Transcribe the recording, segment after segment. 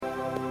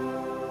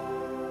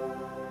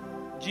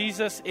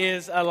Jesus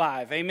is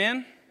alive.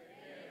 Amen?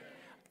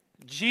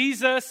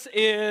 Jesus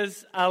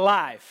is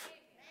alive.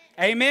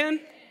 Amen?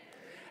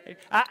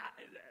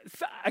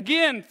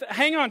 Again,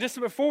 hang on just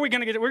before we're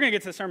going to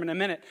get to the sermon in a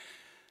minute.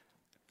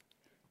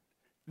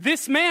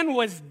 This man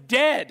was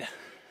dead,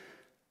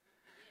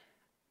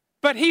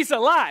 but he's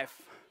alive.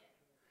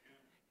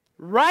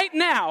 Right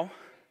now,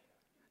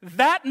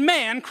 that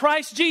man,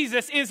 Christ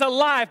Jesus, is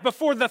alive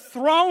before the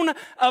throne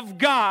of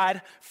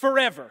God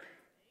forever.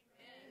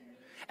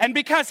 And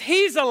because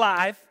he's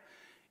alive,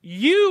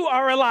 you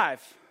are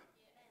alive.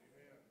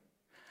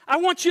 I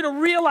want you to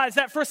realize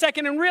that for a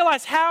second and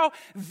realize how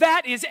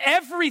that is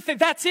everything.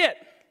 That's it.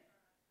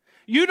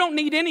 You don't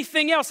need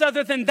anything else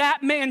other than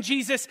that man,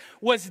 Jesus,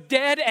 was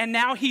dead and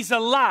now he's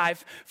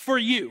alive for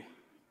you.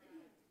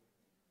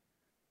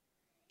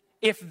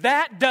 If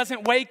that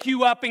doesn't wake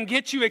you up and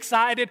get you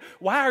excited,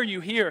 why are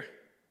you here?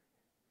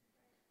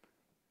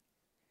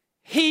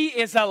 He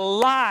is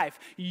alive.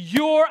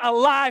 You're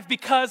alive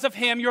because of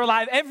him. You're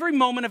alive every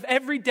moment of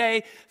every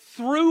day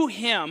through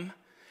him,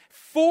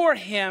 for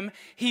him.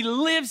 He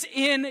lives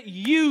in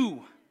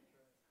you.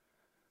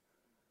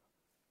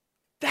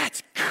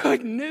 That's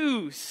good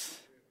news.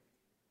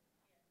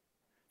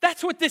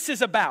 That's what this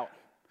is about.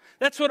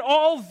 That's what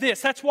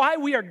that's why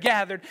we are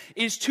gathered,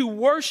 is to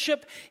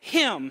worship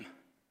him.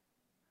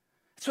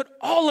 That's what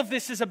all of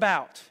this is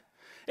about.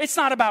 It's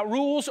not about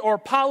rules or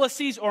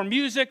policies or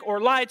music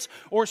or lights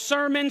or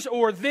sermons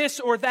or this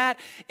or that.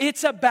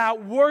 It's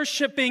about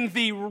worshiping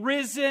the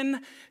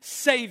risen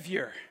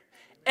Savior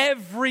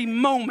every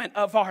moment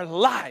of our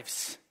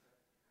lives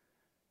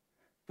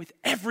with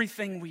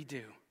everything we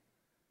do.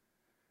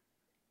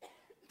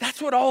 That's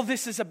what all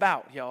this is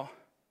about, y'all.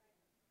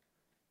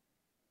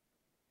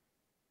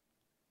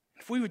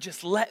 If we would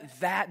just let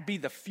that be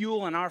the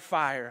fuel in our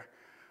fire,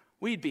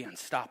 we'd be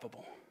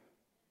unstoppable.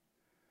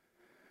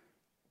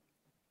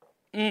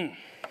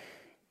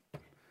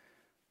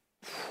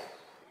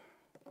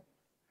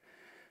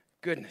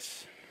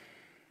 Goodness.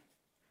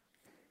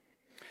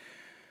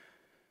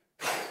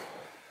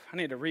 I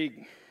need to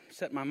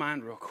reset my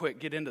mind real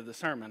quick, get into the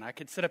sermon. I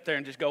could sit up there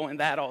and just go in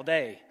that all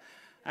day.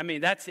 I mean,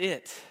 that's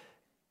it.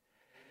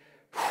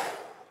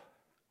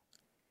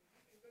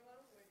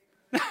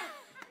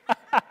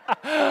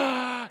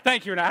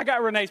 Thank you, Renee. I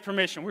got Renee's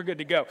permission. We're good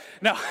to go.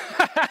 No,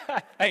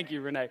 thank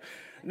you, Renee.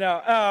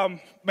 No,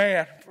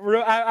 man,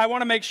 I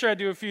want to make sure I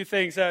do a few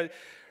things.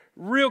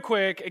 Real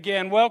quick,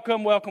 again,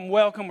 welcome.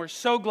 We're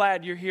so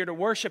glad you're here to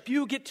worship.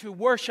 You get to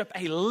worship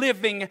a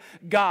living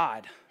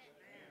God.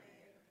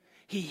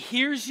 He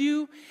hears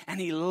you and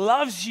he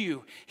loves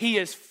you. He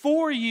is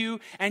for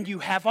you and you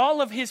have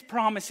all of his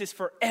promises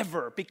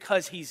forever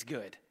because he's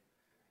good.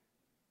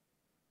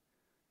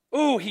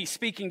 Oh, he's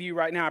speaking to you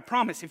right now. I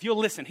promise. If you'll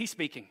listen, he's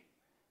speaking.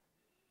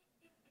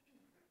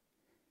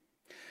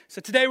 So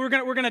today we're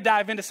going to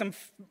dive into some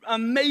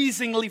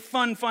amazingly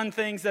fun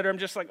things that are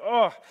just like,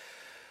 oh.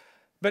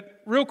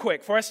 But real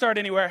quick, before I start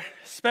anywhere,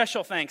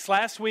 special thanks.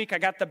 Last week I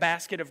got the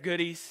basket of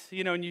goodies.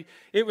 You know, and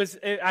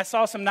I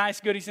saw some nice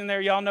goodies in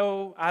there. Y'all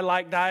know I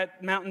like Diet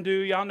Mountain Dew.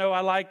 Y'all know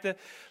I like the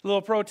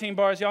little protein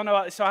bars. Y'all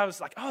know. So I was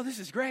like, oh, this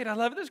is great. I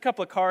love it. There's a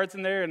couple of cards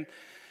in there, and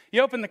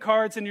you open the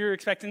cards and you're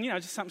expecting,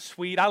 just something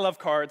sweet. I love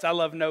cards. I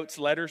love notes,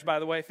 letters, by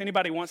the way. If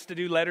anybody wants to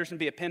do letters and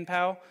be a pen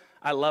pal,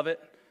 I love it.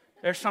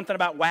 There's something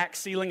about wax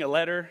sealing a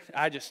letter.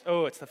 It's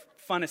the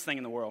funnest thing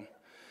in the world.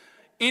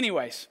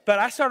 Anyways, but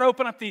I start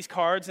opening up these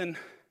cards and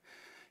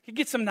you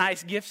get some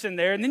nice gifts in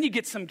there. And then you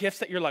get some gifts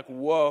that you're like,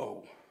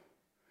 whoa.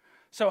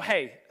 So,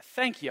 hey,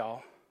 thank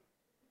y'all.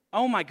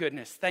 Oh my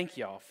goodness, thank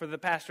y'all for the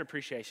pastor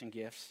appreciation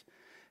gifts.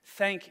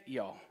 Thank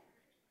y'all.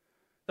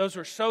 Those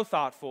were so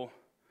thoughtful.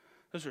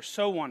 Those are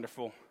so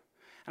wonderful,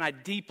 and I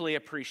deeply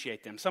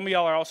appreciate them. Some of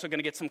y'all are also going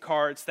to get some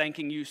cards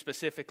thanking you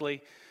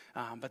specifically,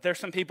 but there's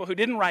some people who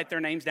didn't write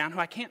their names down who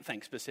I can't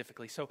thank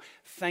specifically, so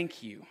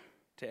thank you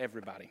to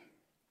everybody.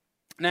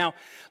 Now,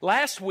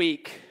 last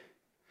week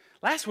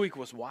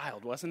was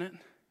wild, wasn't it?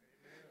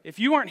 If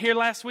you weren't here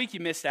last week, you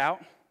missed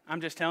out. I'm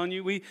just telling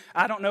you,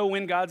 I don't know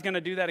when God's going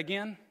to do that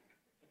again.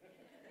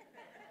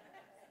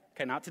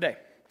 Okay, not today.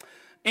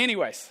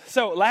 Anyways,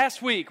 so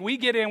last week we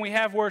get in, we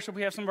have worship,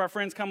 we have some of our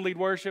friends come lead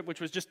worship,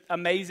 which was just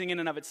amazing in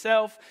and of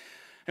itself.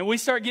 And we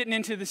start getting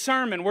into the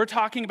sermon. We're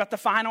talking about the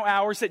final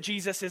hours that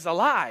Jesus is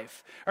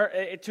alive, or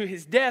to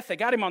his death. They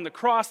got him on the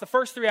cross, the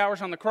first 3 hours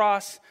on the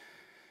cross.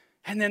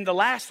 And then the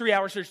last 3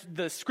 hours,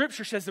 the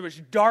scripture says there was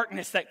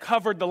darkness that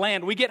covered the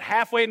land. We get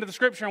halfway into the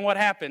scripture and what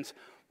happens?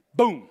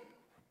 Boom,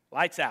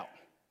 lights out.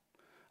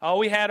 All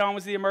we had on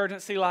was the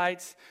emergency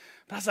lights.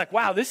 But I was like,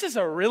 wow, this is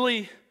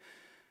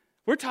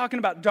we're talking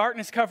about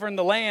darkness covering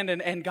the land,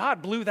 and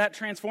God blew that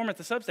transformer at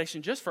the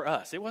substation just for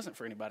us. It wasn't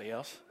for anybody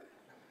else.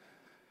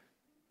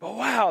 But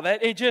wow,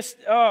 it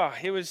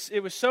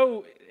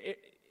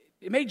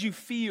made you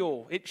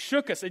feel, it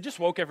shook us. It just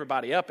woke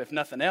everybody up, if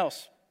nothing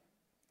else.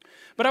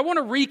 But I want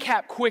to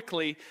recap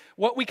quickly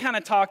what we kind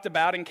of talked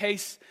about in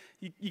case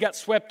you got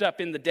swept up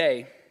in the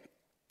day.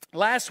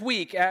 Last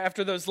week,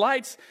 after those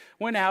lights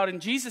went out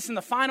and Jesus in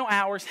the final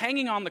hours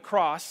hanging on the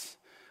cross,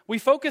 we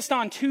focused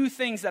on two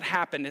things that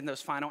happened in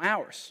those final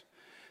hours.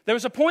 There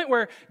was a point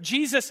where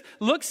Jesus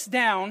looks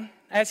down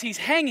as he's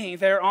hanging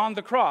there on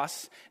the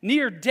cross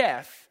near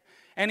death,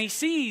 and he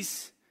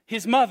sees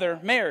his mother,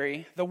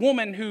 Mary, the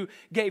woman who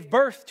gave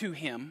birth to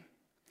him,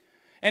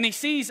 and he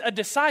sees a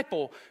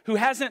disciple who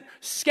hasn't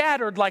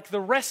scattered like the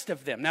rest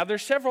of them. Now,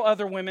 there's several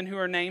other women who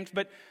are named,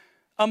 but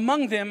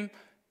among them,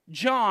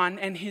 John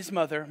and his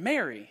mother,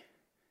 Mary.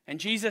 And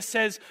Jesus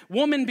says,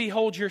 "Woman,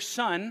 behold your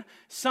son.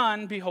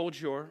 Son, behold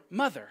your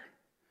mother."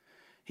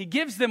 He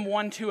gives them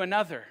one to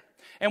another.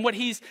 And what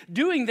he's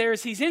doing there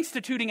is he's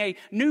instituting a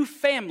new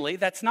family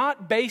that's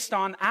not based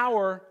on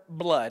our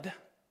blood,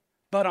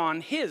 but on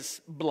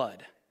his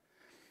blood.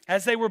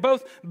 As they were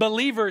both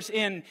believers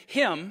in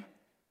him,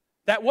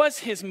 that was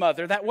his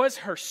mother, that was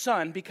her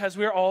son, because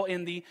we're all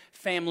in the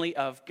family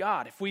of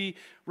God. If we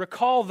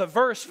recall the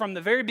verse from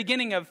the very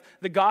beginning of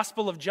the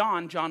Gospel of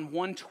John, John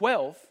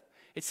 1:12,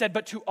 it said,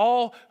 "But to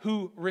all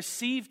who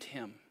received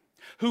him,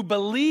 who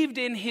believed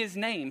in his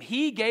name,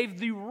 he gave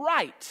the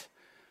right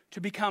to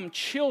become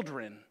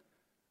children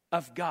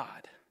of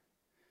God."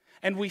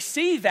 And we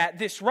see that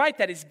this right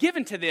that is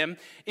given to them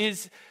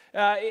is,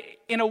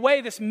 in a way,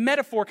 this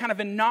metaphor kind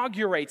of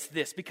inaugurates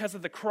this because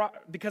of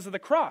the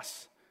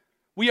cross.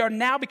 We are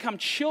now become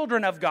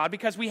children of God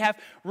because we have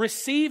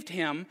received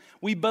him.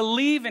 We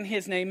believe in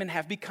his name and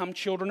have become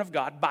children of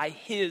God by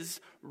his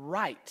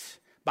right,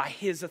 by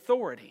his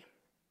authority.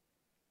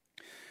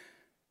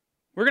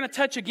 We're going to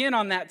touch again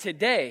on that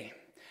today.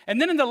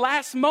 And then in the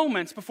last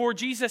moments before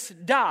Jesus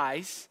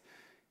dies,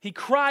 he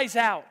cries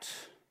out.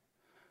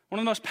 One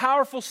of the most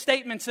powerful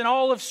statements in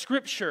all of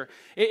Scripture.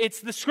 It's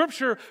the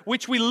Scripture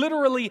which we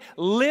literally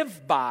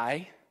live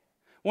by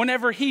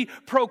whenever he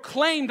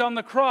proclaimed on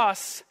the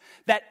cross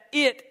that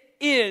it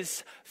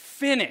is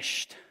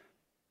finished.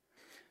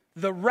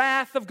 The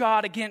wrath of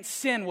God against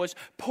sin was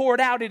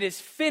poured out. It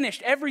is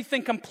finished.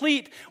 Everything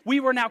complete. We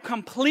were now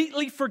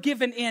completely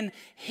forgiven in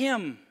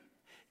him.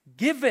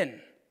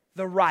 Given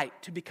the right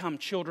to become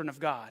children of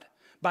God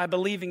by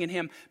believing in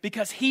him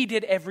because he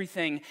did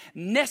everything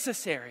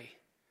necessary.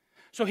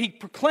 So he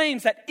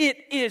proclaims that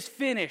it is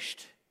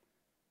finished.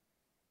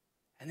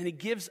 And then he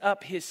gives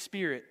up his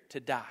spirit to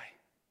die.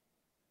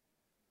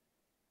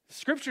 The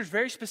scripture is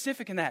very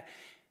specific in that.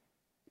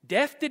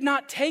 Death did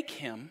not take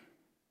him.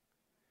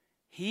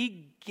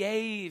 He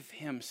gave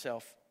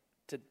himself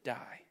to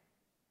die.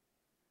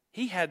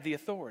 He had the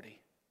authority.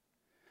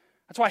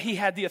 That's why he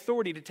had the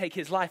authority to take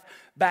his life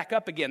back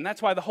up again.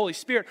 That's why the Holy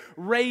Spirit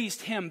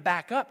raised him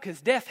back up,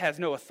 because death has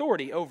no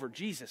authority over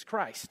Jesus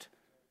Christ.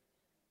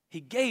 He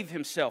gave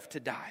himself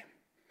to die.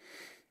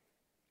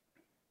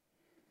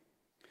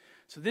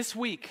 So this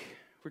week,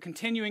 we're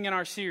continuing in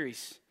our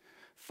series,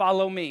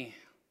 Follow Me.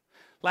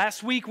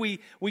 Last week, we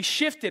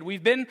shifted.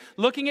 We've been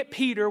looking at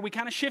Peter. We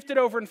kind of shifted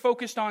over and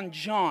focused on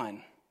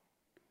John.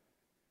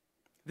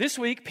 This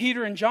week,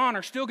 Peter and John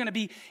are still going to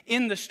be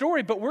in the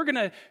story, but we're going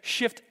to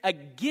shift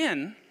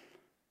again.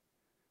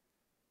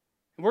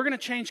 We're going to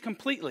change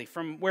completely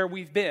from where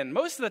we've been.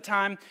 Most of the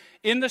time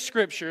in the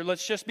scripture,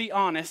 let's just be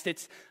honest,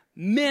 it's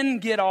men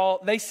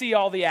they see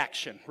all the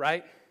action,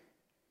 right?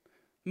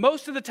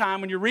 Most of the time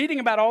when you're reading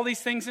about all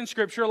these things in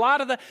scripture, a lot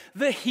of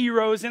the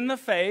heroes in the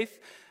faith,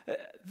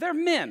 they're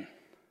men.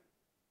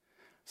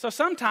 So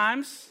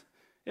sometimes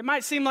it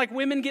might seem like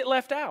women get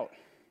left out.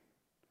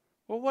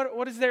 Well,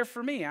 what is there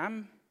for me?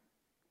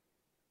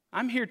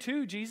 I'm here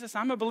too, Jesus.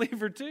 I'm a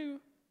believer too.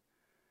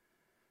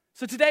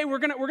 So today we're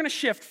gonna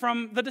shift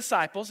from the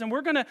disciples and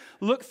we're gonna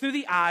look through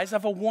the eyes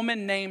of a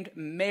woman named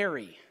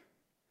Mary.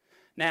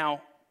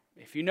 Now,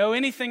 if you know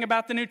anything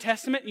about the New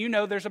Testament, you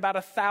know there's about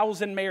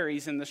 1,000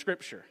 Marys in the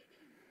scripture.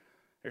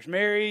 There's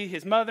Mary,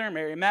 his mother,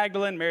 Mary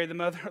Magdalene, Mary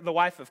the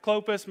wife of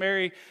Clopas,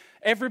 Mary.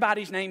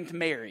 Everybody's named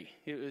Mary.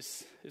 It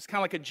was kind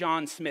of like a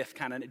John Smith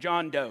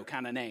John Doe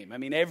kind of name. I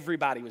mean,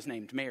 everybody was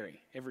named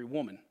Mary. Every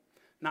woman.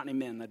 Not any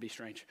men, that'd be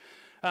strange.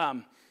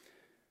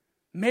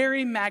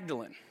 Mary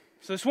Magdalene.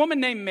 So this woman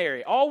named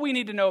Mary, all we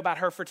need to know about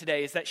her for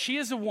today is that she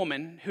is a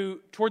woman who,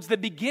 towards the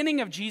beginning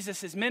of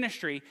Jesus'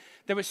 ministry,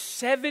 there was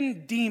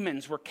 7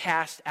 demons were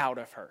cast out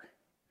of her.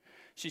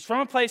 She's from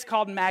a place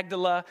called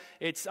Magdala.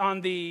 It's on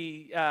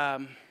the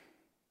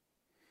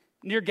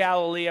near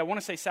Galilee. I want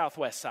to say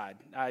southwest side.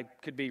 I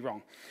could be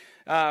wrong.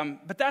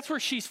 But that's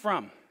where she's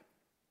from.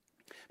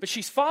 But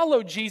she's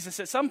followed Jesus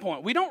at some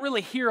point. We don't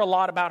really hear a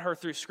lot about her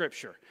through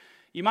Scripture.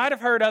 You might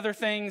have heard other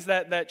things,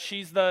 that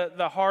she's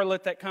the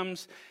harlot that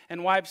comes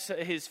and wipes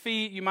his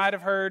feet. You might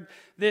have heard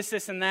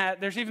this, and that.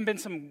 There's even been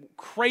some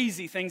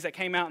crazy things that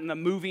came out in the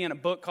movie and a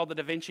book called The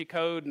Da Vinci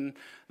Code, and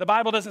the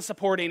Bible doesn't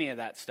support any of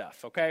that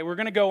stuff, okay? We're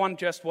going to go on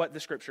just what the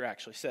Scripture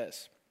actually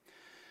says.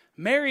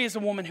 Mary is a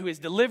woman who is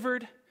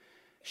delivered.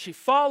 She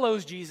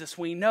follows Jesus,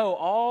 we know,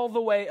 all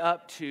the way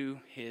up to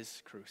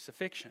his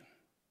crucifixion.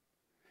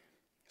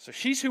 So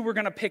she's who we're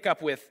going to pick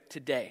up with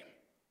today.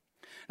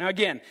 Now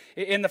again,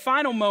 in the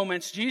final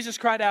moments, Jesus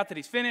cried out that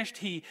he's finished.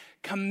 He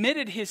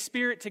committed his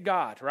spirit to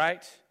God,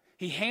 right?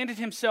 He handed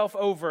himself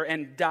over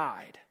and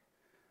died.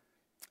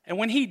 And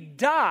when he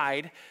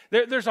died,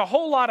 there's a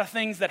whole lot of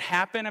things that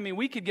happen. I mean,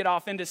 we could get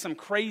off into some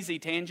crazy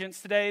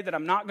tangents today that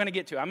I'm not going to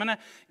get to. I'm going to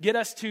get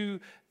us to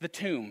the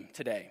tomb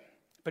today.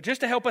 But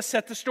just to help us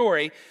set the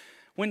story,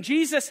 when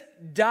Jesus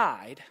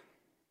died,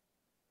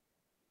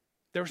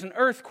 there was an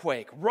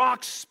earthquake,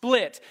 rocks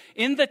split.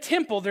 In the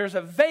temple, there's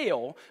a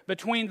veil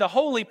between the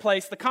holy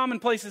place, the common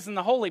places and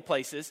the holy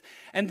places,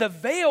 and the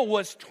veil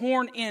was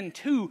torn in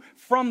two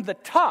from the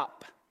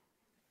top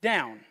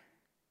down.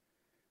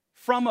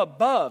 From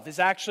above is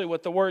actually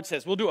what the word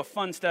says. We'll do a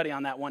fun study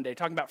on that one day,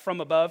 talking about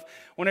from above.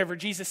 Whenever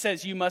Jesus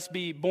says you must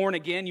be born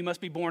again, you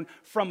must be born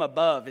from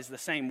above is the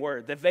same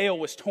word. The veil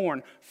was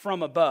torn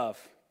from above.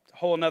 It's a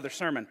whole another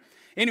sermon.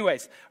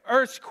 Anyways,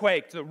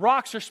 earthquake, the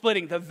rocks are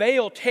splitting, the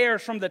veil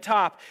tears from the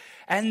top,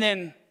 and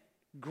then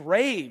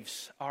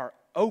graves are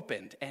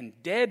opened, and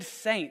dead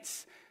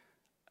saints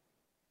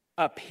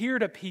appear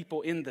to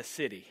people in the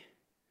city.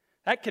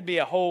 That could be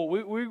a whole,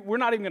 we're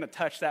not even going to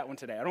touch that one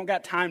today. I don't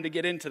got time to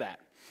get into that.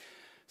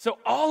 So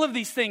all of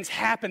these things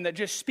happen that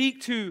just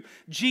speak to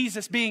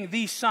Jesus being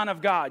the Son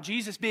of God,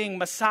 Jesus being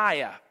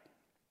Messiah.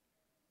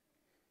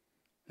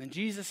 And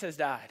Jesus has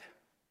died.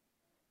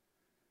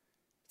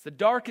 It's the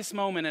darkest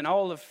moment in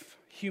all of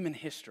human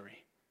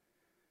history.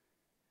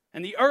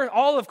 And the earth,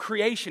 all of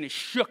creation is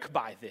shook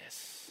by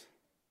this.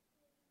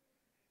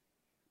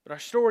 But our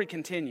story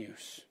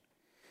continues.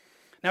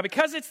 Now,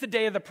 because it's the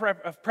day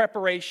of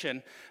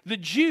preparation, the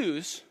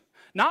Jews,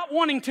 not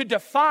wanting to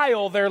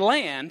defile their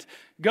land,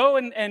 go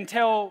and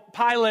tell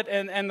Pilate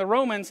and the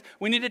Romans,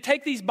 we need to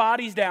take these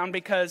bodies down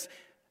because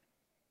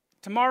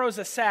tomorrow's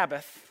a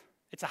Sabbath.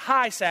 It's a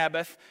high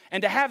Sabbath.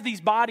 And to have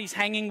these bodies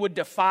hanging would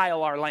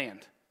defile our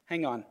land.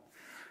 Hang on.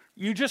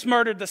 You just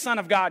murdered the Son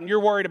of God and you're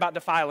worried about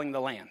defiling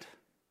the land.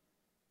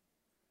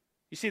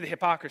 You see the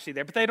hypocrisy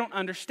there, but they don't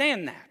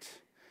understand that.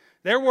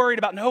 They're worried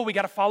about, no, we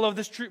got to follow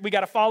this. We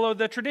got to follow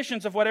the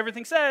traditions of what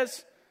everything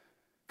says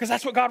because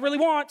that's what God really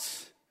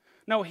wants.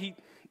 No,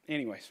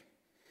 anyways.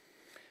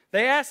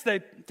 They asked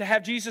to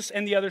have Jesus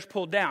and the others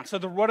pulled down. So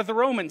what do the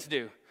Romans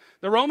do?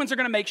 The Romans are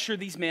going to make sure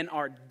these men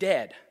are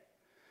dead.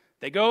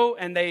 They go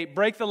and they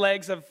break the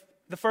legs of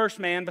the first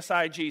man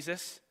beside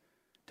Jesus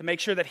to make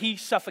sure that he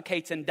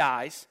suffocates and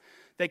dies.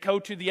 They go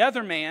to the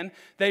other man,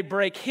 they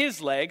break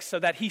his legs so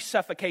that he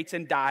suffocates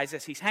and dies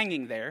as he's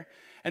hanging there.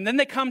 And then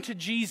they come to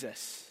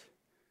Jesus.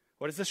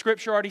 What has the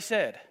scripture already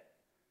said?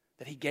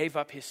 That he gave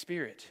up his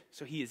spirit,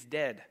 so he is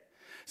dead.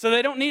 So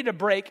they don't need to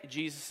break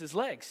Jesus'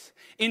 legs.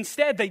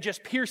 Instead, they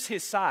just pierce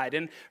his side.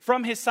 And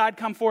from his side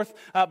come forth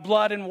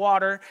blood and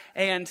water.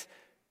 And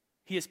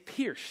he is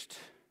pierced.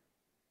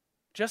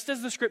 Just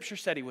as the scripture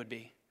said he would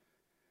be.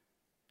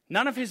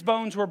 None of his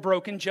bones were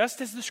broken,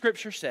 just as the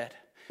scripture said.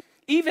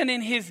 Even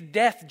in his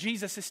death,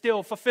 Jesus is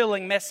still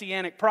fulfilling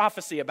messianic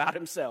prophecy about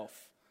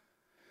himself.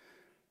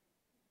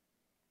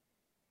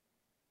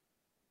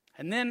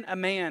 And then a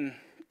man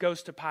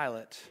goes to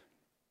Pilate.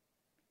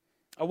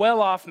 A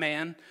well-off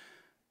man.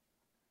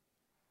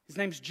 His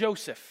name's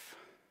Joseph.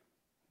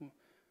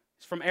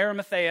 He's from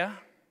Arimathea.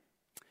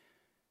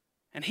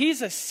 And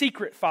he's a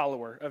secret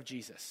follower of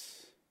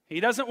Jesus. He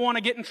doesn't want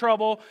to get in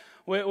trouble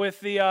with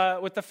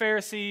the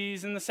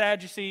Pharisees and the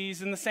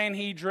Sadducees and the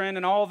Sanhedrin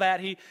and all that.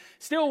 He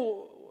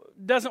still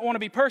doesn't want to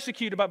be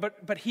persecuted,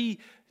 but he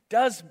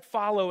does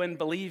follow and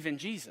believe in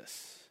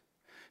Jesus.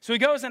 So he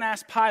goes and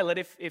asks Pilate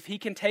if he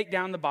can take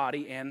down the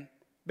body and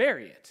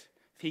bury it,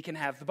 if he can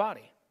have the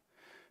body.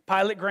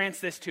 Pilate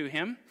grants this to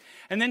him.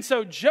 And then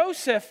so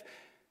Joseph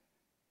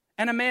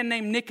and a man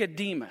named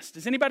Nicodemus.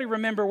 Does anybody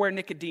remember where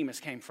Nicodemus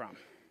came from?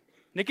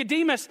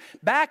 Nicodemus,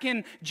 back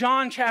in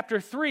John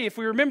chapter 3, if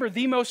we remember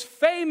the most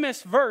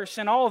famous verse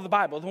in all of the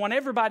Bible, the one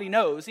everybody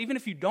knows, even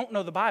if you don't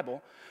know the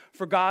Bible,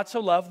 for God so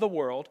loved the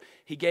world,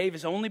 he gave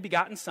his only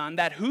begotten Son,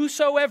 that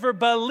whosoever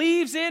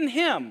believes in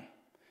him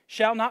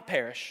shall not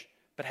perish,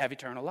 but have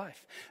eternal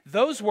life.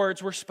 Those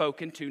words were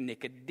spoken to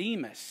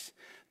Nicodemus,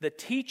 the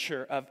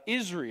teacher of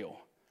Israel.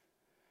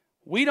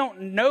 We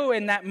don't know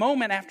in that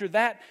moment after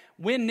that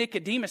when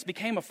Nicodemus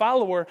became a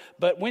follower,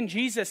 but when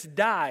Jesus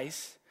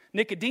dies,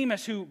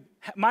 Nicodemus, who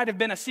might have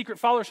been a secret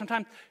follower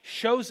sometime,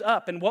 shows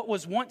up, and what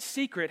was once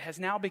secret has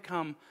now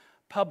become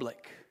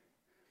public.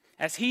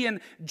 As he and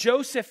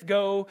Joseph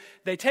go,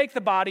 they take the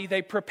body,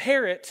 they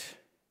prepare it,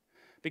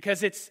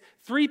 because it's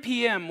 3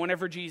 p.m.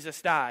 whenever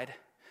Jesus died.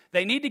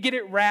 They need to get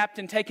it wrapped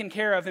and taken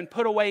care of and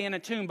put away in a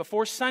tomb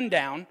before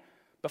sundown,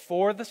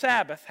 before the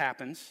Sabbath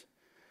happens.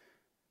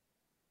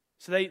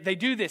 So they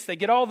do this. They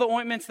get all the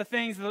ointments, the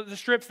things, the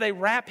strips. They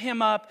wrap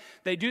him up.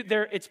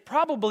 It's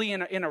probably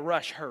in a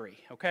rush hurry,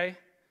 okay?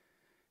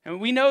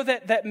 And we know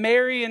that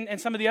Mary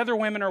and some of the other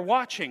women are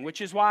watching,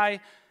 which is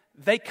why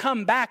they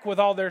come back with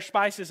all their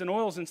spices and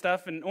oils and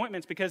stuff and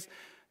ointments, because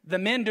the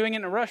men doing it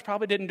in a rush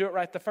probably didn't do it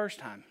right the first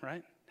time,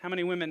 right? How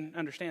many women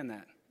understand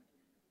that?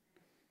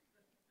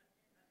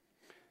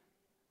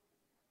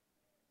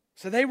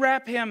 So they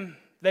wrap him.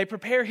 They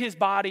prepare his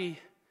body.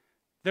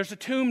 There's a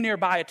tomb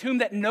nearby, a tomb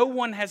that no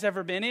one has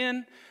ever been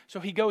in. So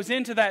he goes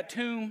into that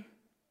tomb.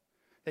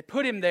 They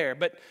put him there.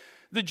 But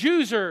The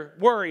Jews are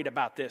worried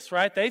about this,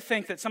 right? They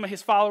think that some of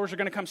his followers are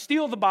going to come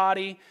steal the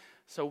body.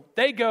 So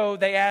they go,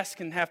 they ask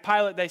and have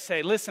Pilate, they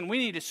say, listen, we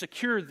need to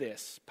secure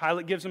this.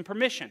 Pilate gives them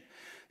permission.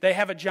 They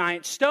have a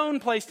giant stone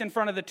placed in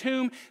front of the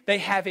tomb. They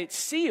have it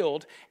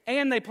sealed,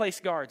 and they place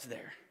guards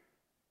there.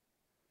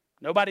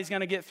 Nobody's going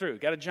to get through.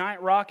 Got a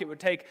giant rock. It would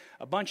take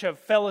a bunch of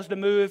fellas to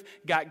move.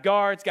 Got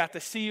guards, got the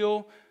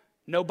seal.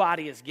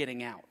 Nobody is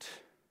getting out.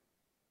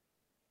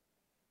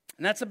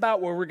 And that's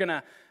about where we're going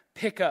to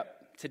pick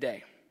up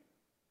today.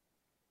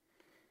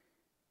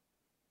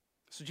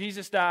 So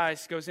Jesus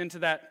dies, goes into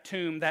that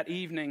tomb that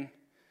evening.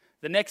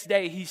 The next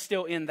day, he's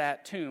still in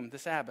that tomb, the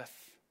Sabbath.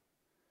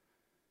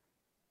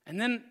 And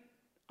then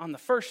on the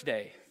first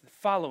day, the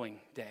following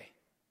day,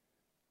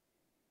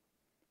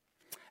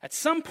 at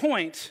some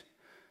point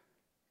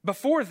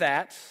before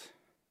that,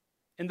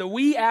 in the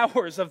wee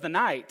hours of the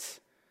night,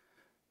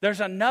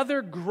 there's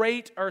another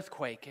great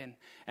earthquake,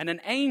 and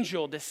an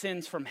angel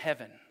descends from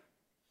heaven.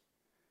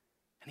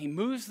 And he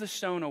moves the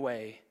stone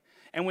away.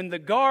 And when the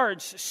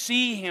guards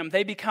see him,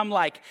 they become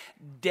like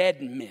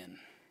dead men.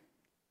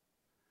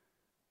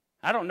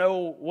 I don't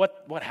know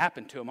what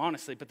happened to them,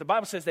 honestly, but the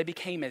Bible says they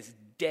became as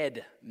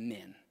dead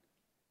men.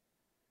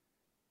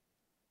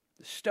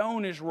 The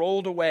stone is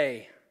rolled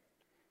away.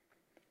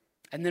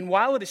 And then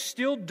while it is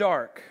still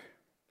dark,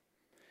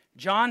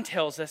 John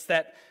tells us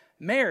that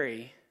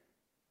Mary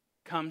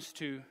comes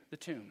to the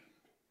tomb.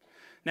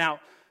 Now,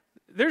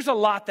 there's a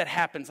lot that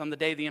happens on the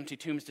day the empty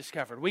tomb is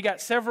discovered. We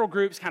got several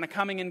groups kind of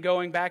coming and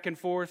going back and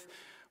forth.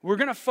 We're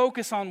going to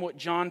focus on what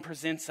John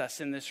presents us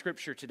in this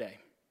scripture today.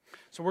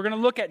 So we're going to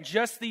look at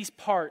just these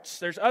parts.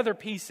 There's other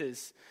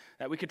pieces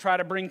that we could try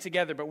to bring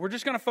together, but we're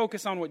just going to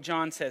focus on what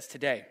John says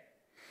today.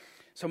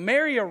 So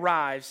Mary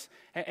arrives,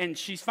 and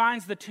she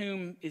finds the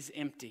tomb is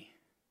empty,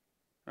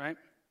 right?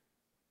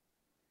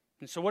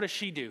 And so what does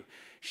she do?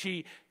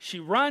 She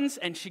runs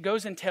and she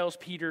goes and tells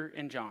Peter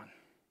and John.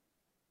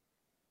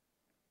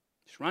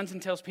 She runs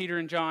and tells Peter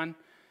and John.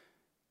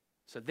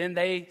 So then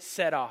they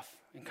set off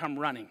and come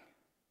running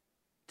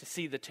to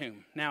see the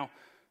tomb. Now,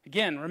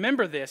 again,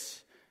 remember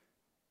this.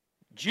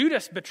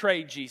 Judas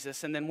betrayed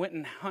Jesus and then went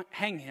and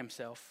hanged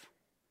himself.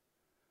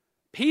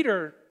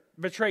 Peter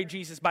betrayed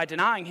Jesus by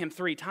denying him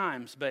 3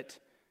 times, but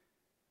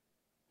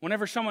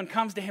whenever someone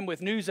comes to him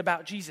with news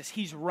about Jesus,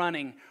 he's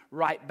running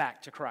right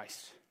back to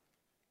Christ.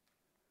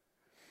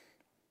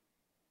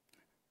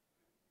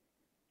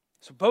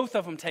 So both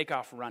of them take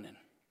off running.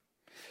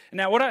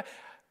 Now,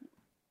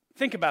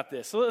 think about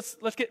this. So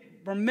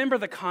remember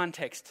the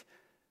context.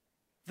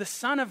 The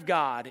Son of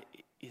God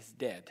is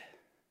dead.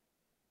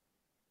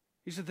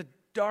 These are the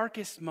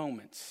darkest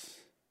moments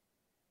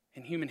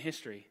in human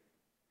history.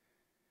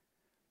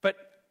 But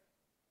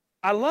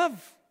I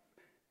love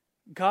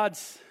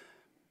God's,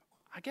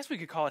 I guess we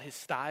could call it his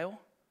style,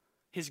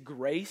 his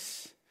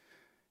grace.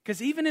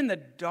 Because even in the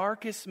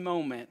darkest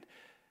moment,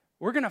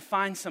 we're going to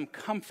find some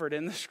comfort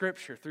in the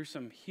scripture through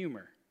some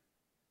humor.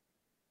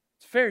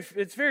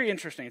 It's very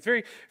interesting. It's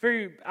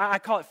very, I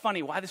call it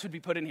funny why this would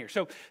be put in here.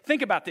 So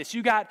think about this.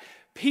 You got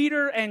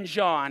Peter and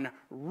John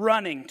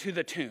running to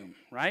the tomb,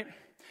 right?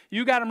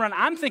 You got them running.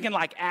 I'm thinking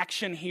like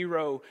action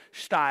hero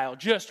style.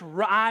 They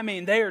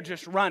are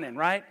just running,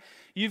 right?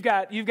 You've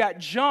got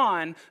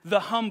John the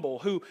humble,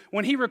 who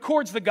when he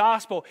records the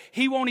gospel,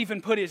 he won't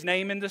even put his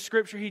name in the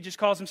scripture. He just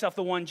calls himself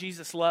the one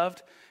Jesus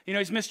loved. You know,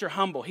 he's Mr.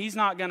 Humble.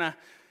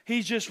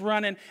 He's just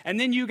running. And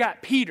then you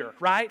got Peter,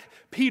 right?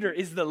 Peter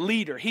is the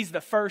leader. He's the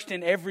first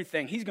in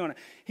everything. He's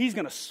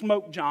gonna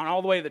smoke John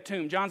all the way to the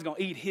tomb. John's going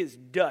to eat his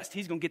dust.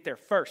 He's going to get there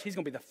first. He's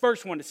going to be the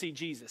first one to see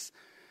Jesus.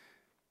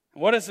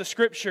 And what does the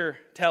scripture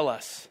tell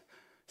us?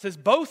 It says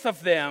both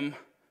of them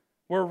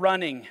were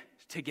running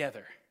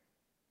together.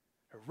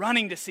 They're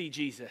running to see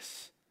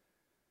Jesus.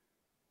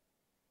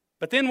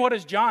 But then what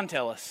does John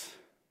tell us?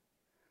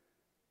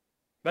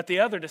 But the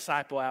other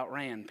disciple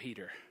outran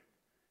Peter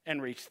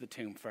and reached the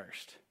tomb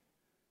first.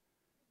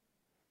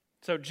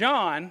 So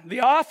John,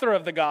 the author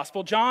of the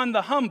gospel, John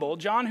the humble,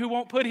 John who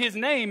won't put his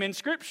name in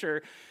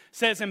scripture,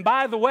 says, and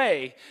by the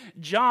way,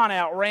 John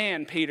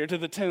outran Peter to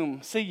the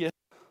tomb. See ya.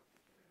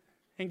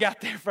 And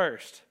got there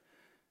first.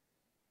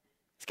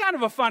 It's kind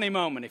of a funny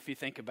moment if you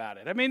think about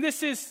it. I mean,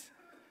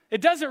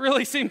 it doesn't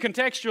really seem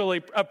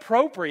contextually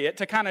appropriate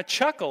to kind of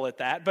chuckle at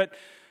that, but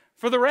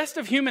for the rest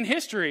of human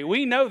history,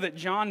 we know that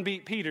John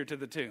beat Peter to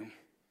the tomb.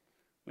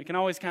 We can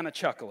always kind of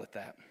chuckle at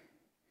that.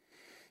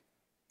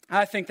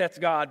 I think that's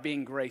God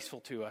being graceful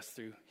to us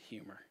through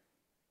humor,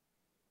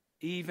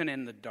 even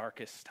in the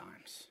darkest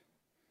times.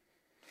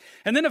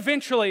 And then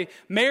eventually,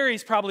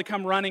 Mary's probably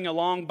come running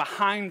along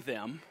behind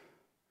them.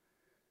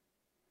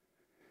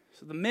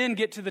 So the men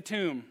get to the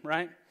tomb,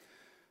 right?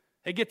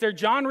 They get there.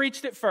 John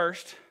reached it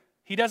first.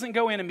 He doesn't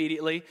go in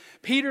immediately.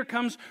 Peter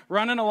comes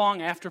running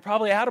along after,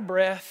 probably out of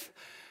breath.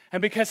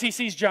 And because he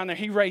sees John there,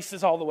 he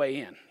races all the way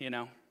in, you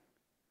know.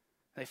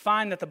 They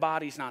find that the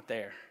body's not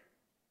there.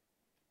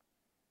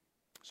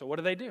 So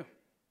what do?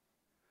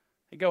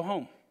 They go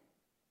home.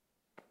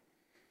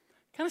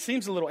 Kind of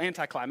seems a little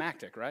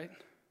anticlimactic, right?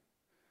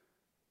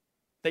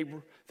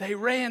 They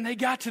ran, they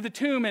got to the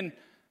tomb, and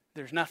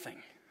there's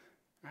nothing,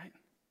 right?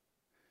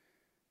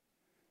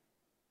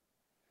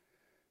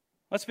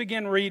 Let's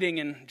begin reading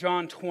in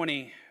John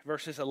 20,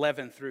 verses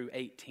 11 through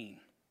 18.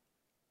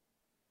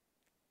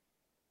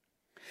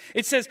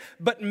 It says,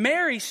 "But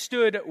Mary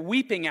stood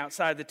weeping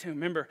outside the tomb."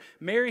 Remember,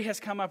 Mary has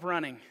come up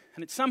running,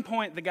 and at some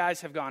point the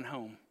guys have gone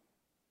home.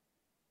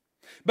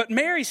 "But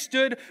Mary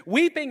stood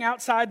weeping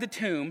outside the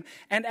tomb,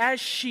 and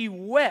as she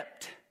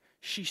wept,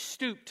 she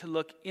stooped to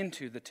look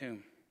into the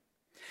tomb.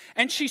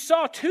 And she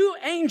saw two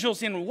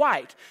angels in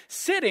white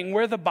sitting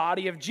where the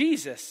body of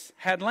Jesus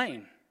had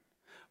lain,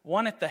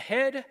 one at the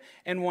head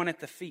and one at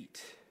the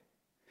feet.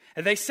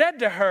 And they said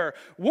to her,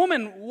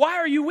 'Woman, why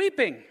are you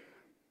weeping?'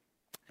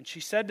 And she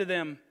said to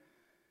them,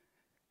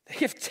 'They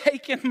have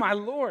taken my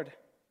Lord,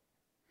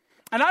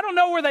 and I don't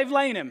know where they've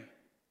lain him.'"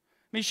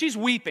 I mean, she's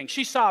weeping,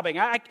 she's sobbing.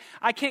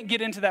 I can't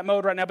get into that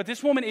mode right now, but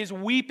this woman is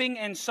weeping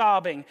and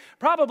sobbing,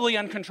 probably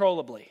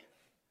uncontrollably.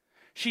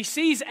 She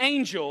sees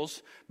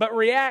angels, but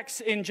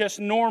reacts in just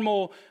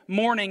normal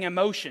mourning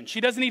emotion.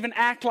 She doesn't even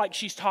act like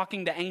she's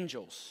talking to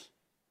angels.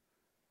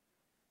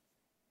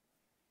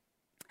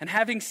 And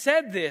having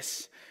said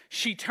this,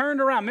 she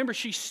turned around. Remember,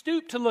 she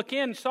stooped to look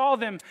in, saw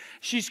them.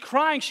 She's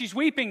crying, she's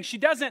weeping. She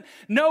doesn't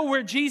know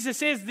where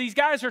Jesus is. These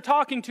guys are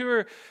talking to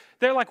her.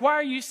 They're like, "Why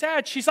are you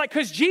sad?" She's like,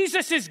 "Because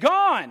Jesus is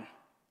gone.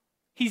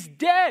 He's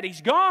dead,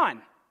 he's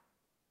gone."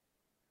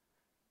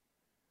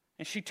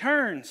 And she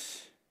turned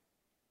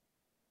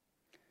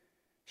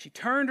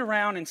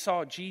around and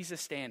saw Jesus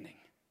standing.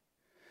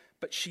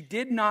 But she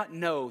did not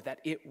know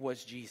that it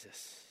was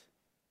Jesus.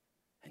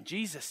 And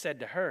Jesus said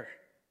to her,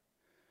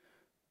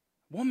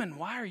 "Woman,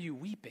 why are you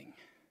weeping?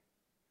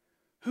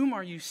 Whom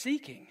are you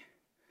seeking?"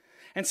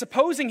 And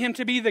supposing him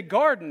to be the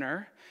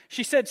gardener,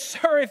 she said,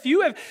 "Sir, if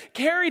you have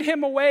carried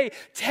him away,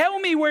 tell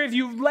me where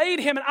you've laid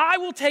him, and I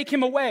will take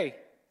him away."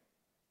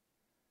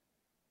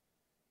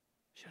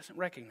 She doesn't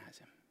recognize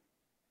him.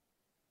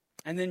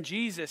 And then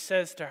Jesus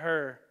says to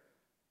her,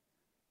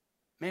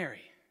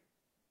 "Mary."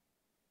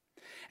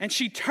 And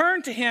she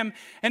turned to him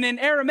and in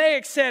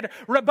Aramaic said,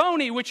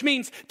 "Rabboni," which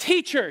means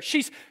teacher.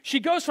 She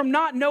goes from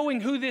not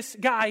knowing who this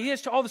guy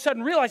is to all of a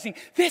sudden realizing,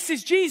 this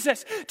is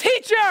Jesus,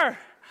 teacher.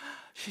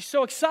 She's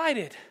so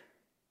excited.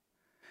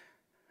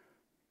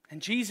 And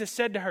Jesus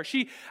said to her,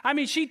 she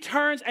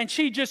turns and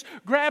she just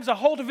grabs a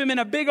hold of him in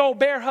a big old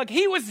bear hug.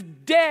 He was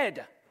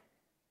dead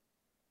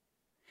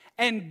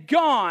and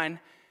gone,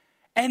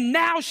 and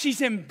now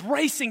she's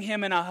embracing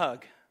him in a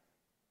hug.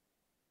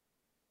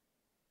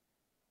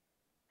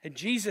 And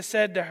Jesus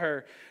said to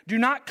her, "Do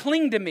not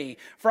cling to me,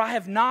 for I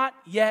have not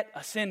yet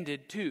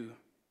ascended to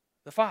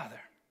the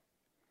Father.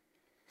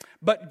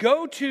 But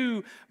go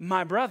to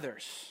my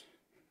brothers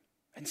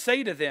and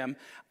say to them,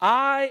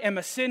 I am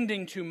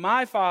ascending to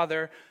my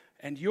Father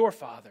and your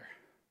Father,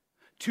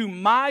 to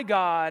my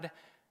God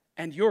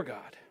and your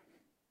God."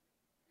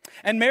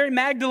 And Mary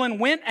Magdalene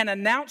went and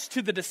announced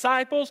to the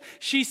disciples.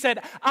 She said,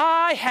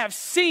 "I have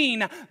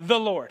seen the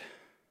Lord."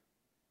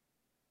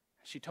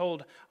 She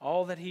told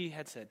all that he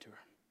had said to her.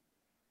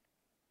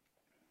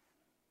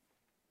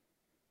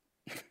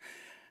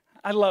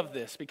 I love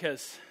this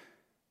because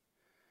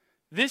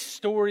this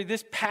story,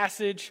 this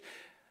passage,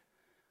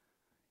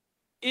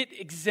 it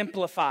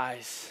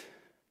exemplifies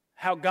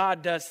how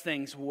God does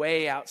things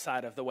way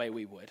outside of the way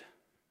we would,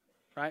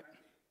 right?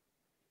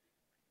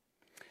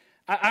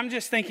 I'm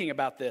just thinking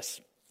about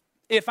this.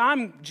 If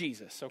I'm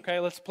Jesus, okay,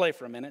 let's play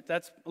for a minute.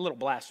 That's a little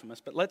blasphemous,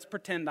 but let's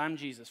pretend I'm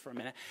Jesus for a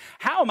minute.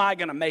 How am I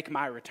going to make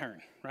my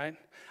return, right?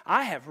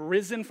 I have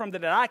risen from the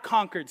dead. I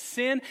conquered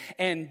sin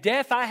and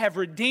death. I have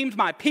redeemed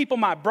my people,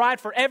 my bride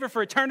forever,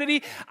 for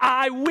eternity.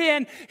 I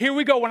win. Here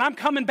we go. When I'm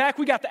coming back,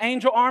 we got the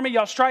angel army.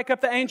 Y'all strike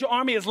up the angel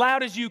army as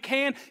loud as you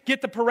can.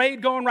 Get the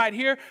parade going right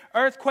here.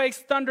 Earthquakes,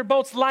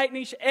 thunderbolts,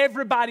 lightning.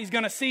 Everybody's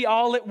going to see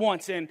all at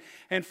once and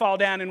fall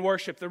down and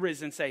worship the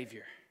risen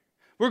Savior.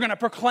 We're going to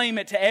proclaim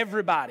it to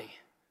everybody.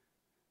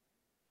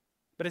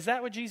 But is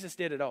that what Jesus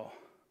did at all?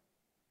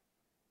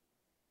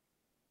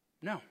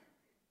 No.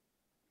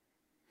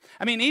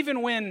 I mean,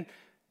 even when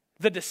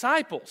the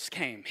disciples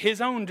came,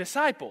 his own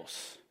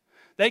disciples,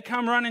 they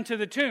come running to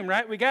the tomb,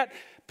 right? We got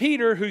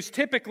Peter, who's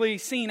typically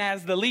seen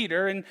as the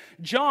leader, and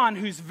John,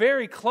 who's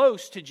very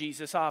close to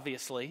Jesus,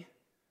 obviously,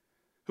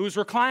 who's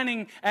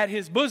reclining at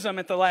his bosom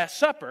at the Last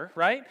Supper,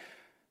 right?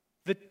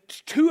 The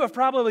two of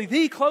probably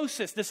the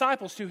closest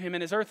disciples to him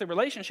in his earthly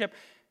relationship.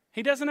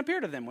 He doesn't appear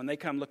to them when they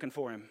come looking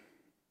for him.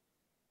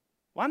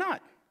 Why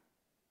not?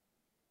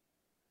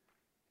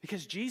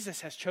 Because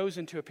Jesus has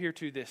chosen to appear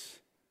to this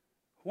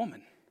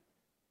woman.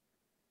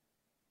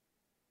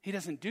 He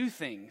doesn't do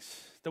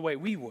things the way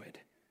we would.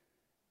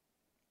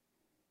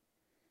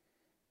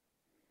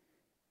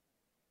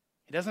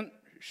 He doesn't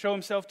show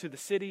himself to the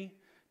city,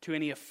 to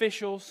any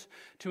officials,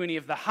 to any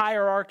of the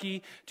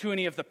hierarchy, to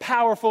any of the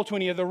powerful, to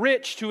any of the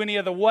rich, to any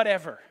of the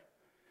whatever.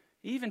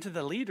 Even to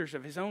the leaders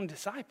of his own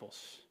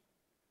disciples.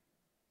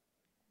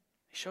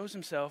 He shows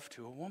himself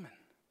to a woman.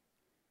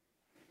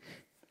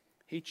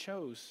 He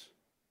chose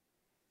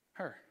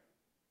her.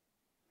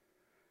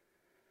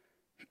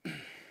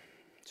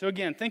 So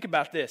again, think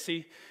about this.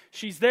 See,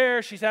 she's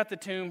there, she's at the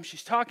tomb,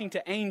 she's talking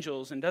to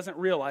angels and doesn't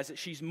realize that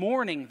she's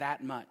mourning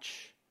that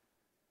much.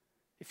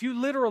 If you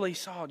literally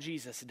saw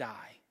Jesus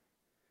die,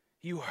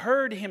 you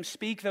heard him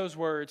speak those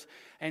words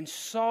and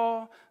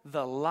saw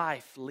the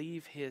life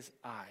leave his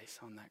eyes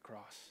on that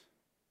cross,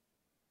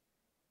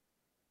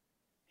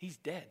 he's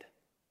dead.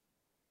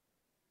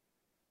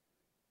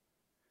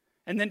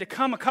 And then to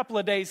come a couple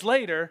of days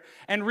later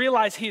and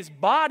realize his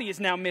body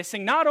is now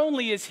missing. Not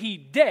only is he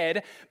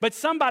dead, but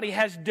somebody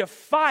has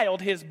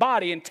defiled his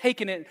body and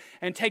taken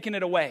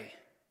it away.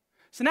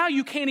 So now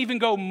you can't even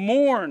go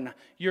mourn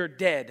your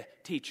dead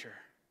teacher.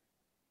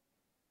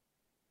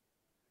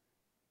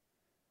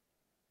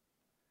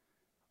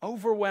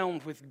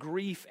 Overwhelmed with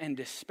grief and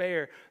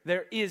despair,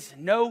 there is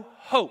no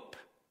hope.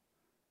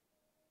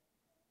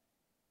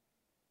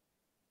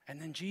 And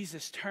then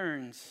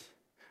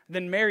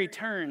Mary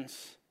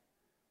turns,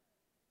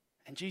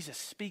 and Jesus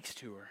speaks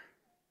to her.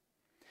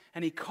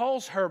 And he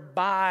calls her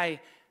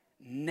by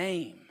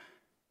name.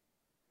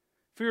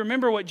 If you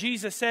remember what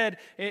Jesus said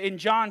in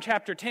John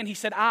chapter 10, he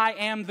said, I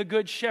am the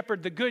good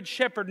shepherd. The good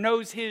shepherd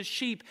knows his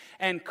sheep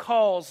and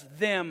calls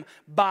them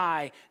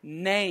by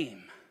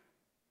name.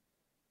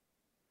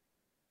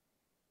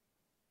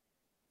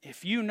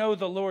 If you know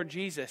the Lord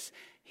Jesus,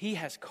 he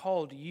has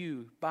called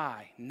you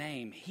by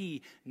name.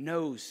 He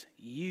knows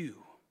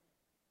you.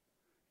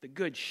 The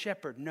good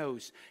shepherd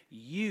knows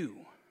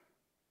you.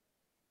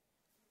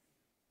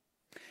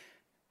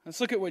 Let's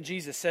look at what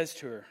Jesus says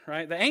to her,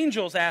 right? The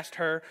angels asked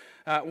her,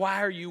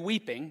 why are you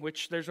weeping?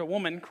 Which there's a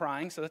woman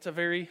crying, so that's a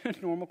very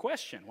normal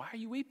question. Why are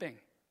you weeping,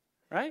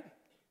 right?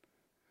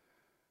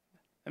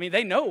 I mean,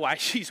 they know why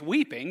she's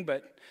weeping,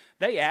 but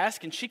they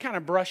ask, and she kind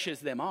of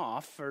brushes them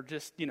off, or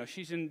just,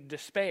 she's in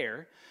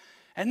despair.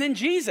 And then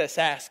Jesus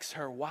asks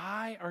her,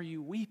 why are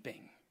you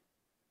weeping?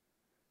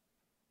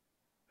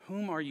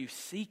 Whom are you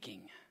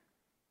seeking?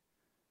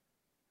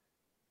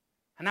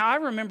 And now I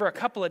remember a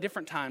couple of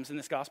different times in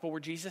this gospel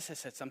where Jesus has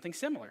said something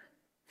similar.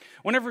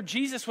 Whenever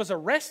Jesus was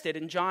arrested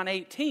in John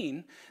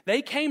 18,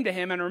 they came to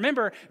him, and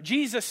remember,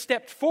 Jesus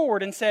stepped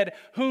forward and said,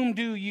 whom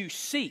do you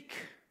seek?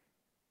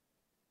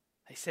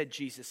 They said,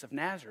 Jesus of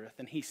Nazareth,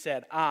 and he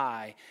said,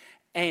 I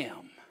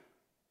am.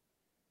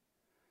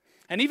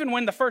 And even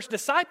when the first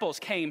disciples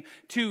came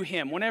to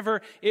him,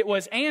 whenever it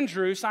was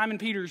Andrew, Simon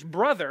Peter's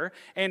brother,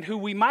 and who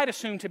we might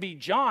assume to be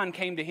John,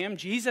 came to him,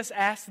 Jesus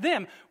asked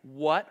them,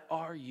 what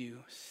are you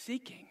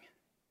seeking?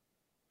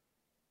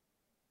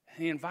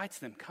 And he invites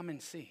them, come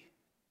and see.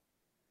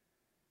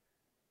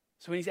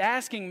 So when he's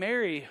asking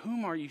Mary,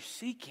 whom are you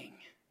seeking?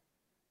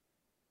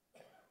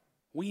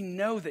 We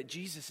know that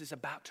Jesus is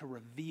about to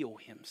reveal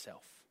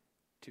himself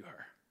to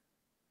her.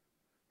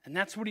 And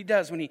that's what he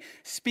does when he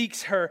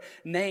speaks her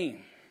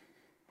name.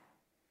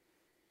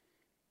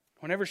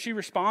 Whenever she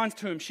responds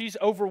to him, she's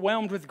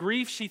overwhelmed with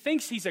grief. She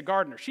thinks he's a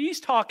gardener. She's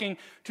talking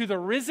to the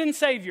risen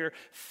Savior,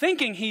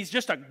 thinking he's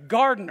just a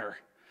gardener.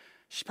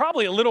 She's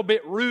probably a little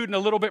bit rude and a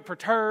little bit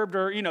perturbed,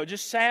 or,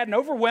 just sad and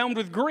overwhelmed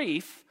with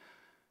grief,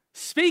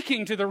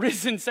 speaking to the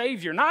risen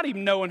Savior, not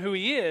even knowing who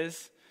he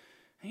is.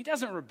 He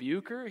doesn't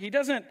rebuke her. He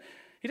doesn't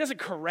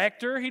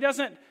correct her. He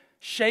doesn't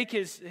shake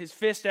his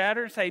fist at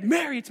her and say,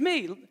 Mary, it's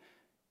me.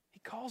 He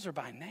calls her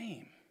by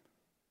name.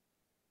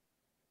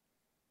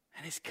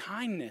 And his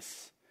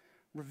kindness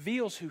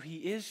reveals who he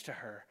is to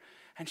her,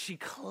 and she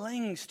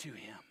clings to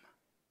him.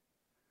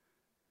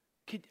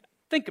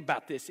 Think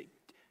about this.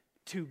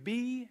 To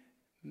be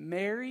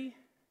Mary,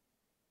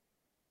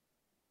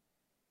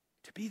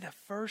 to be the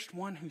first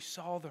one who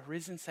saw the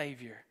risen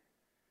Savior,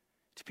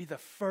 to be the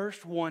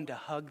first one to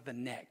hug the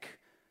neck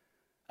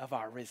of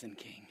our risen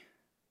King.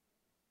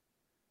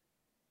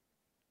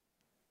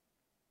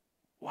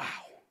 Wow.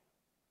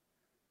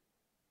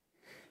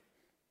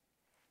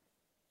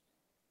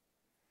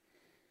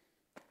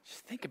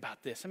 Just think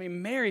about this. I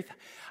mean, Mary,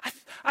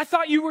 I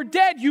thought you were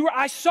dead.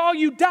 I saw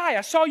you die.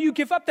 I saw you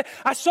give up.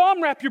 I saw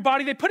them wrap your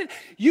body. They put it,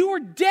 you were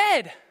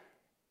dead.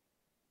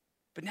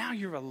 But now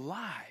you're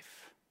alive.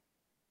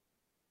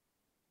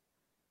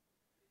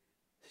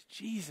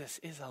 Jesus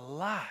is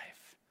alive.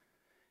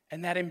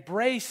 And that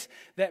embrace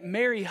that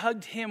Mary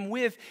hugged him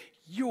with,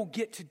 you'll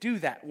get to do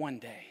that one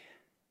day.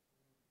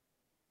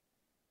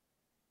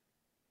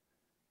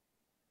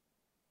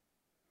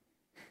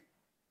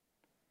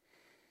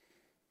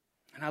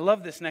 And I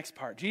love this next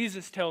part.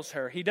 Jesus tells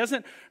her, he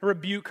doesn't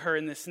rebuke her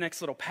in this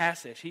next little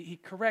passage. He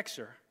corrects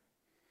her.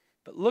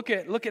 But look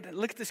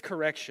at this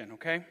correction,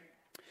 okay?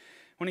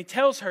 When he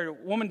tells her,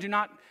 woman, do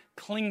not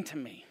cling to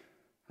me,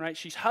 right?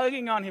 She's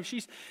hugging on him.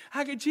 She's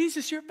hugging,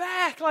 Jesus, you're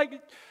back. Like,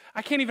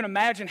 I can't even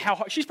imagine how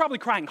hard. She's probably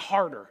crying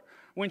harder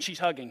when she's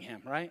hugging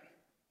him, right?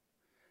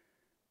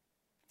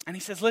 And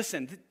he says,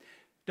 listen,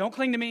 don't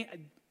cling to me.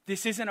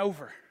 This isn't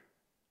over.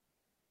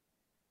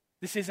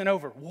 This isn't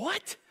over.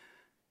 What?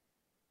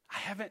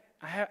 I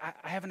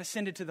haven't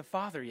ascended to the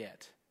Father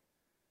yet.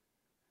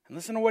 And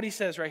listen to what he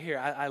says right here.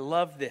 I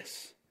love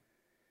this.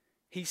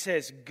 He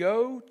says,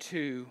 go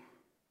to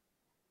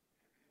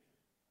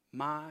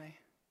my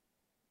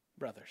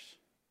brothers.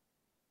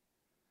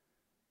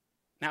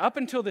 Now, up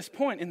until this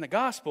point in the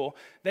gospel,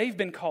 they've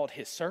been called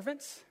his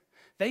servants.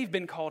 They've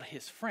been called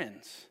his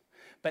friends.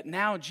 But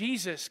now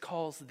Jesus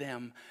calls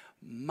them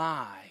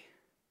my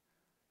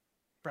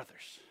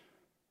brothers.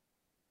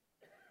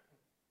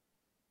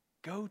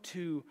 Go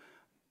to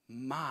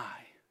my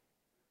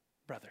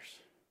brothers.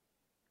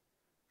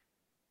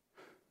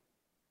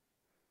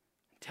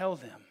 Tell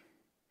them,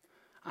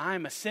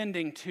 I'm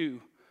ascending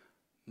to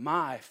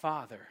my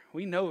Father.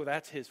 We know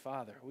that's his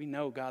Father. We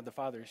know God the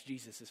Father is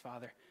Jesus'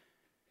 Father.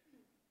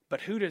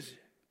 But who does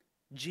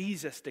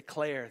Jesus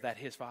declare that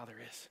his Father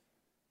is?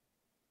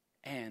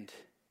 And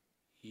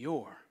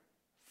your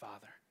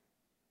Father.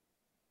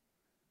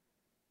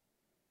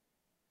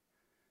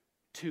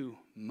 To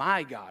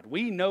my God.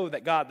 We know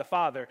that God the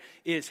Father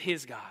is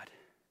his God.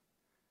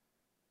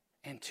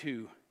 And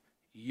to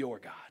your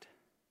God.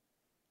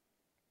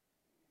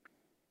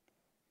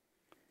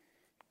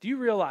 Do you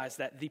realize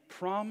that the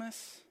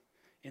promise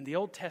in the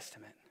Old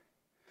Testament,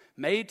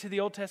 made to the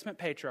Old Testament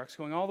patriarchs,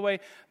 going all the way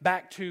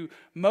back to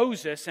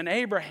Moses and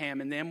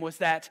Abraham and them, was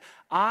that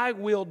I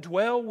will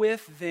dwell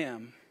with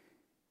them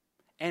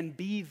and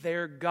be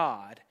their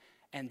God,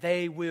 and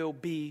they will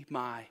be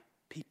my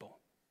people.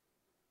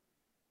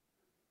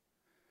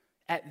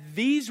 At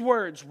these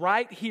words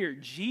right here,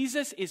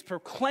 Jesus is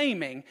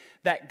proclaiming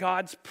that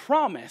God's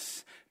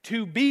promise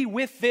to be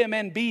with them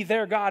and be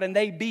their God and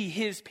they be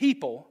his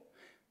people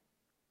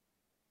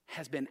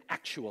has been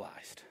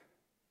actualized.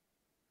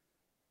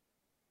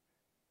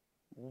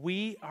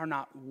 We are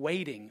not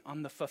waiting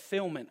on the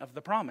fulfillment of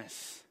the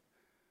promise.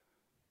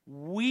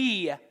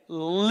 We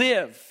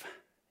live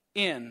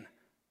in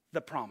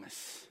the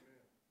promise.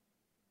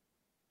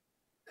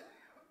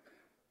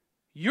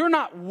 You're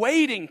not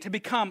waiting to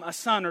become a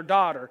son or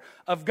daughter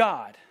of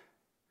God.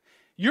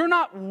 You're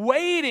not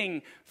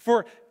waiting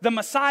for the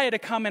Messiah to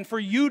come and for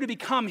you to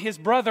become his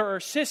brother or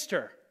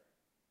sister.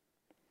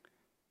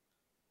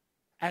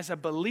 As a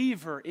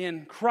believer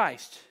in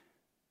Christ,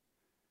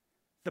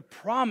 the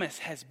promise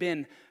has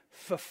been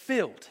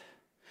fulfilled.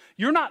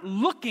 You're not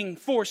looking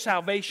for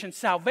salvation.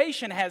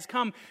 Salvation has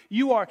come.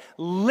 You are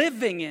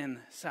living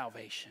in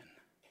salvation.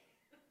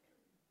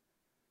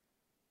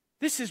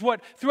 This is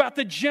what throughout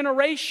the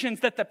generations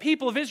that the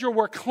people of Israel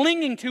were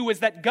clinging to, is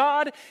that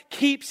God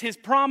keeps his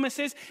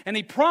promises, and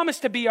he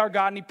promised to be our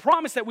God, and he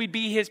promised that we'd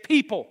be his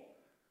people.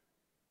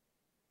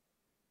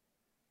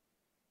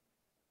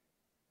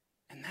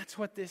 And that's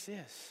what this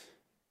is.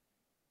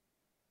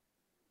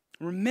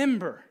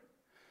 Remember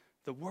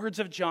the words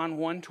of John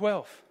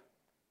 1:12.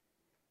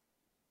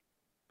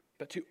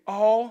 But to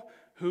all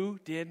who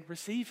did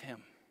receive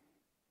him,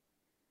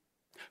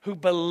 who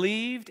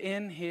believed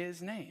in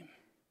his name,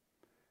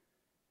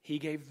 he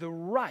gave the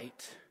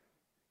right,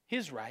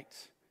 his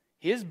rights,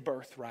 his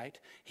birthright,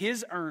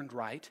 his earned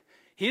right,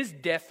 his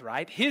death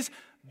right, his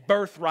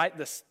birthright,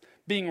 the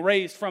being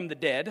raised from the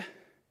dead.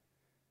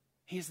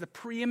 He's the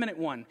preeminent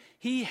one.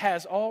 He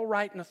has all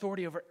right and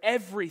authority over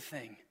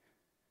everything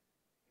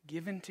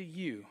given to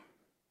you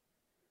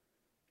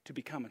to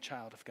become a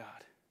child of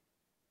God.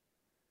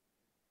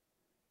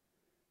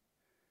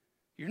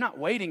 You're not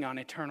waiting on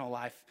eternal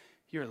life.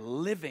 You're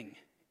living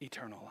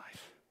eternal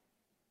life.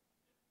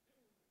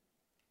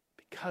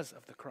 Because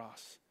of the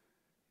cross.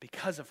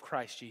 Because of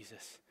Christ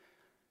Jesus.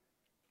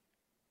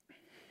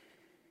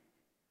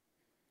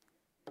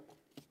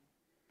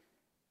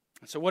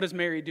 And so what does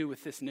Mary do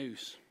with this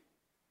news?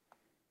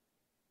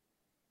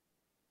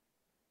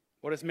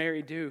 What does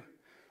Mary do?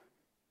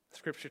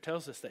 Scripture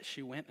tells us that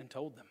she went and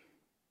told them.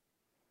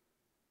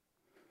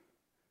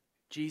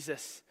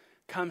 Jesus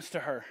comes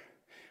to her,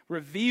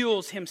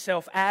 reveals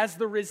himself as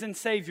the risen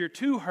Savior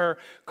to her,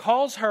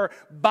 calls her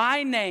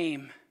by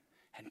name,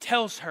 and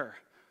tells her,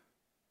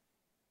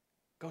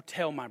 go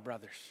tell my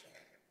brothers.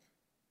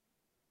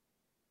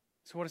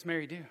 So what does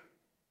Mary do?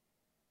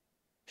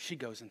 She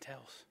goes and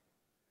tells.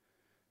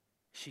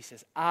 She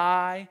says,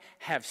 I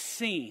have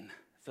seen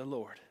the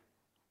Lord.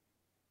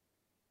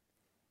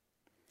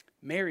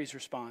 Mary's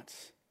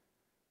response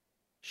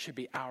should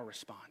be our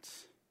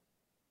response.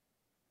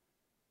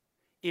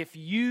 If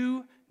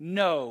you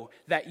know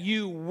that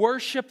you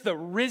worship the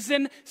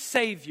risen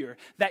Savior,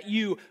 that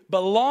you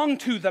belong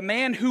to the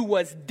man who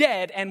was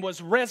dead and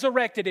was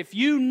resurrected, if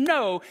you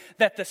know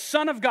that the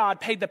Son of God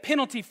paid the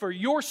penalty for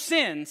your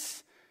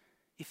sins,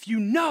 if you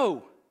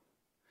know,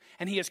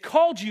 and he has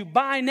called you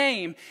by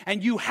name,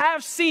 and you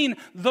have seen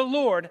the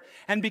Lord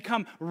and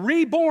become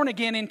reborn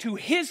again into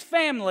his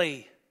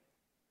family,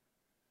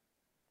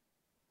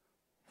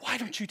 why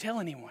don't you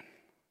tell anyone?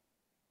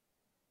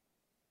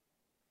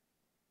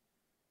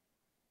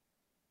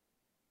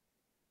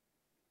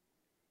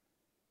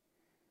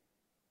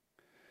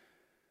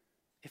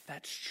 If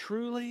that's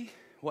truly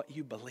what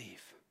you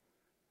believe,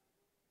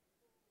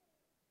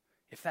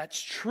 if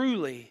that's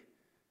truly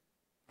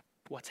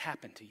what's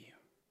happened to you,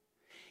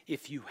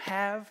 if you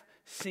have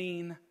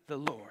seen the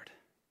Lord,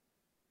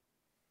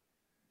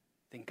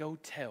 then go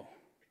tell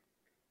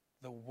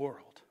the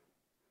world,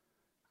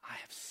 I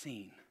have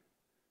seen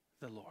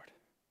the Lord.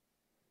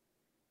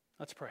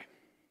 Let's pray.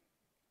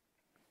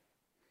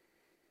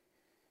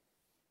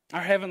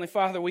 Our Heavenly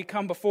Father, we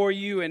come before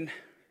you and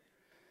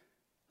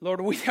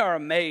Lord, we are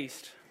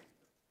amazed.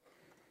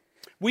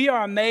 We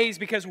are amazed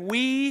because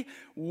we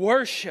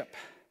worship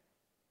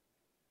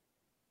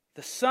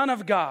the Son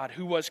of God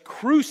who was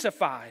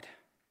crucified,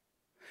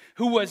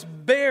 who was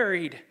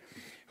buried,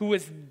 who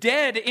was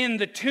dead in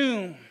the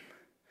tomb,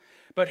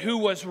 but who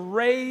was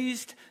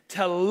raised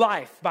to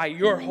life by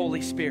your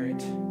Holy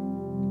Spirit.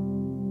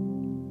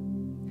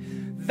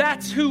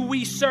 That's who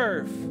we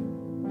serve.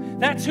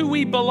 That's who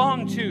we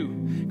belong to.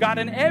 God,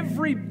 and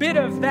every bit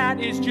of that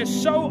is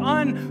just so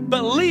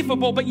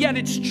unbelievable, but yet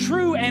it's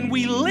true and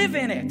we live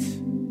in it.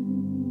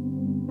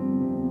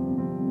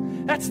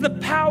 That's the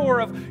power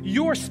of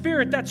your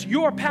Spirit. That's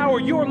your power,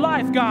 your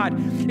life, God.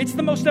 It's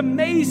the most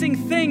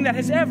amazing thing that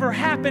has ever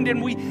happened,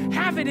 and we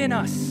have it in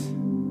us.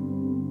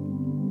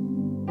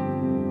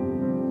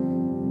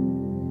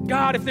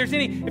 God, if there's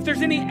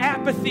any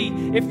apathy,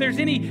 if there's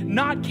any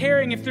not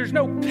caring, if there's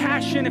no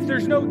passion, if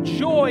there's no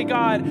joy,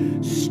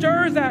 God,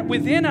 stir that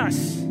within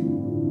us.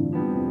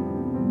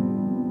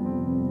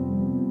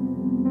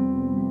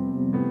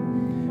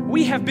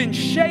 We have been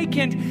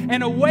shaken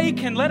and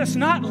awakened. Let us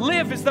not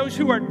live as those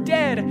who are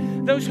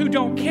dead, those who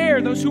don't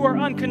care, those who are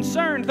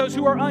unconcerned, those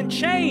who are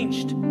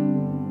unchanged.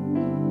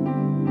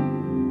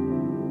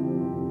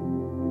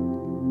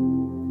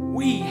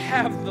 We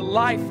have the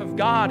life of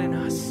God in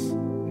us.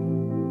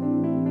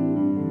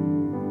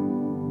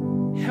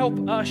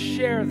 Help us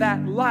share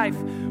that life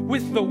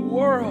with the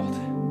world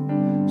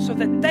so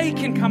that they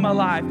can come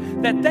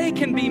alive, that they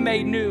can be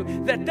made new,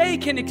 that they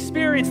can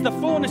experience the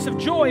fullness of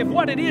joy of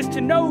what it is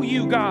to know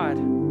you, God.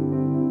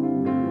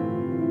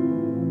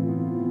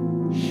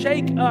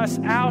 Shake us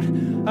out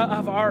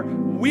of our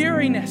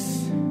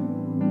weariness.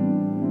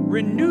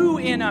 Renew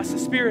in us a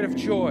spirit of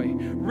joy.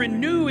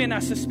 Renew in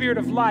us a spirit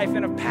of life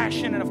and of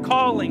passion and of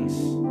callings.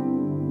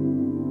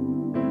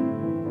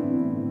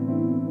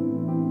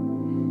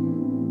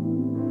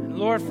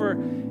 Lord, for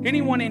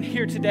anyone in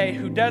here today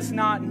who does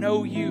not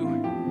know you,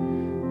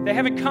 they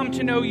haven't come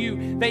to know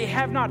you, they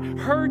have not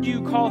heard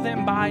you call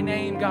them by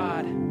name,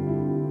 God,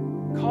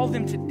 call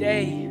them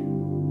today.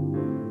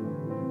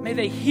 May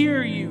they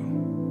hear you.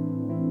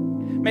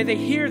 May they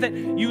hear that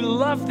you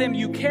love them,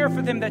 you care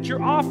for them, that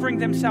you're offering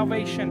them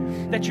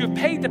salvation, that you have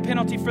paid the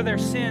penalty for their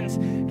sins.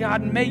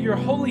 God, may your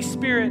Holy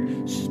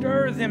Spirit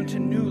stir them to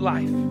new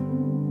life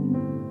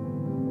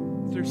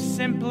through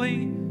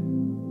simply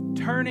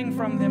turning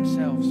from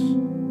themselves,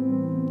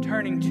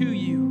 turning to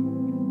you,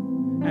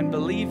 and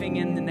believing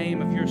in the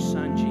name of your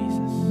Son,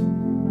 Jesus.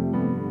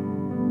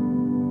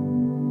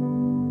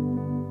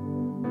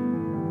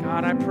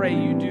 God, I pray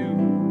you do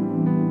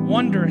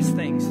wondrous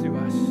things through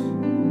us.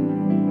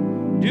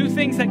 Do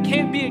things that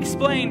can't be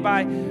explained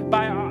by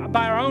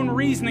our own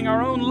reasoning,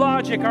 our own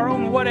logic, our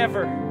own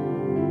whatever.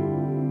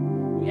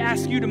 We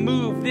ask you to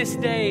move this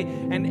day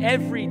and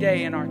every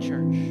day in our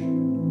church.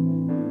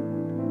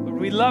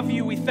 Lord, we love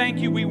you, we thank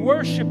you, we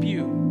worship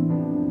you.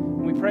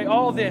 We pray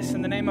all this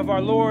in the name of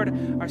our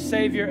Lord, our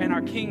Savior, and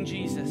our King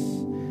Jesus.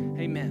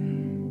 Amen.